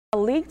A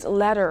leaked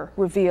letter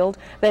revealed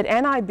that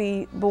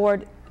the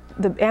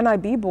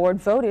NIB board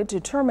voted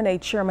to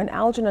terminate Chairman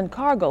Algernon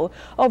Cargill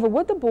over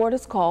what the board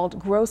has called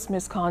gross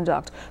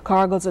misconduct.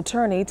 Cargill's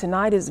attorney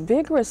tonight is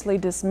vigorously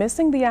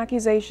dismissing the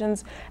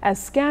accusations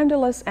as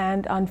scandalous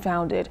and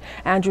unfounded.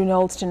 Andrew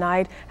Knowles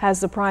tonight has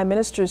the Prime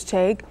Minister's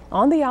take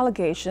on the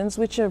allegations,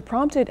 which have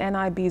prompted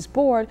NIB's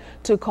board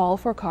to call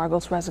for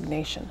Cargill's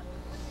resignation.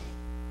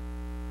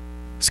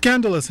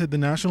 Scandalous hit the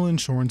National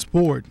Insurance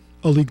Board.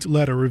 A leaked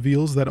letter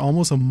reveals that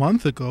almost a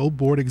month ago,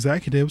 board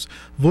executives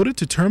voted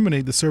to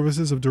terminate the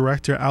services of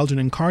Director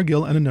Algernon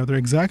Cargill and another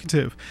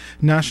executive.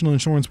 National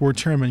Insurance Board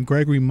Chairman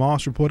Gregory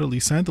Moss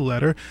reportedly sent the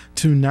letter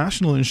to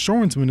National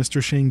Insurance Minister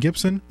Shane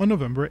Gibson on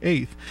November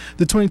 8th.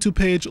 The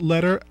 22-page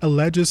letter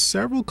alleges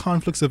several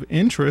conflicts of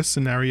interest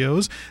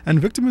scenarios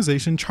and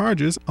victimization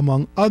charges,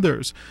 among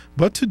others.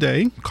 But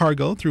today,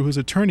 Cargill, through his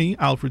attorney,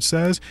 Alfred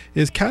says,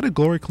 is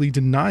categorically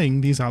denying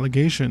these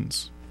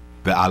allegations.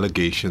 The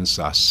allegations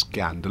are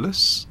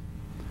scandalous,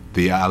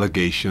 the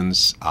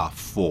allegations are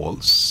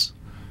false,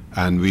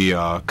 and we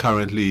are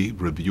currently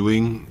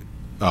reviewing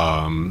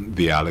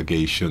the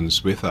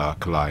allegations with our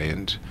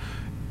client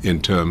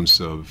in terms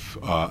of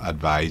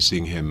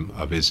advising him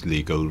of his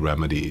legal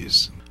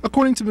remedies.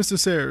 According to Mr.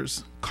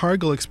 Sayers,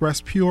 Cargill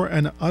expressed pure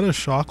and utter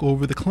shock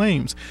over the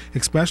claims,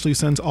 especially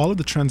since all of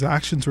the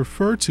transactions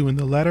referred to in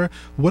the letter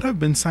would have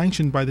been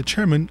sanctioned by the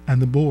chairman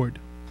and the board.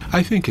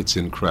 I think it's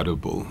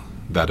incredible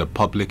that a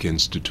public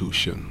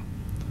institution,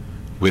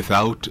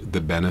 without the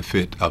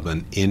benefit of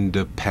an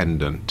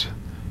independent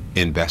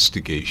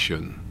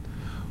investigation,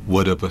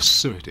 would have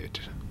asserted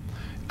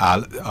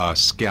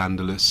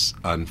scandalous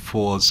and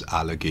false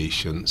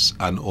allegations,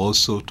 and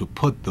also to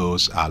put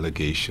those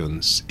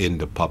allegations in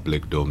the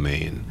public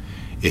domain.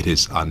 It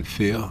is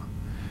unfair.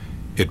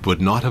 It would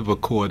not have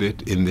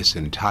accorded in this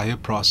entire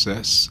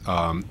process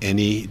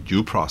any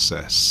due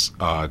process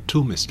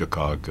to Mr.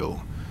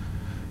 Cargill.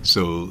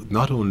 So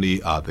not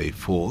only are they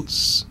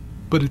false,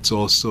 but it's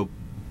also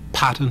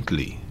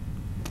patently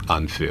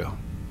unfair.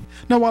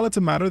 Now, while it's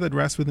a matter that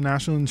rests with the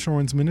National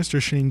Insurance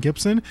Minister Shane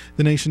Gibson,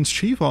 the nation's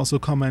chief also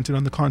commented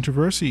on the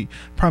controversy.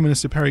 Prime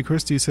Minister Perry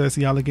Christie says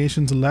the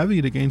allegations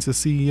levied against the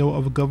CEO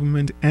of a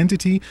government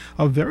entity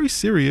are very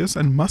serious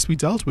and must be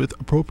dealt with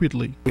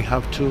appropriately. We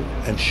have to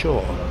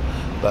ensure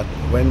that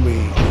when we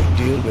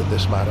deal with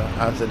this matter,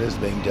 as it is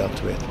being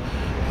dealt with,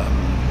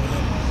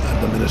 at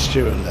the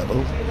ministerial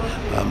level,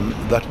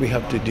 that we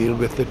have to deal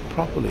with it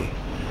properly.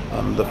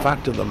 The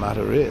fact of the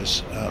matter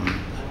is,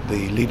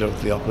 the leader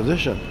of the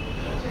opposition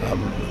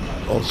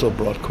also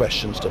brought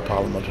questions to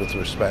Parliament with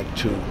respect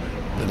to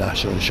the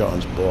National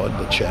Insurance Board,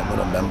 the chairman,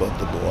 a member of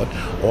the board.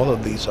 All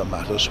of these are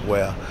matters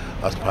where,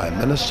 as Prime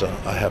Minister,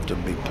 I have to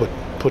be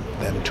put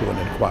them to an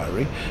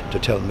inquiry to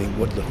tell me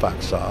what the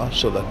facts are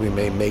so that we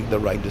may make the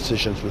right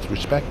decisions with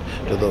respect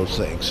to those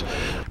things.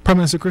 Prime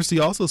Minister Christie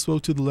also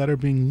spoke to the letter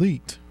being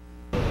leaked.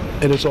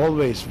 It is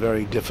always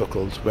very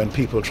difficult when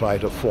people try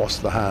to force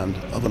the hand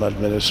of an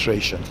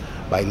administration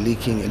by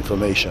leaking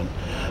information.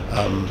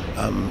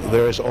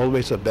 There is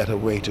always a better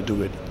way to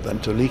do it than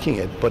to leaking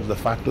it, but the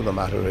fact of the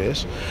matter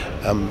is,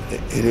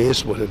 it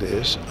is what it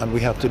is, and we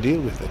have to deal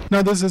with it.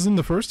 Now, this isn't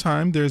the first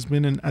time there's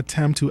been an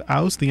attempt to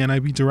oust the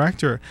NIB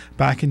director.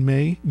 Back in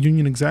May,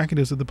 union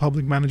executives of the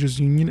Public Managers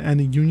Union and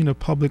the Union of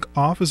Public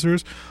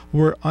Officers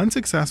were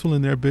unsuccessful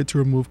in their bid to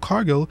remove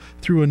Cargill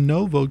through a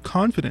no-vote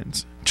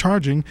confidence,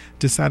 charging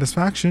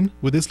dissatisfaction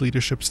with his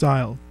leadership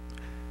style.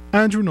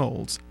 Andrew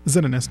Knowles,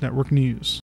 ZNS Network News.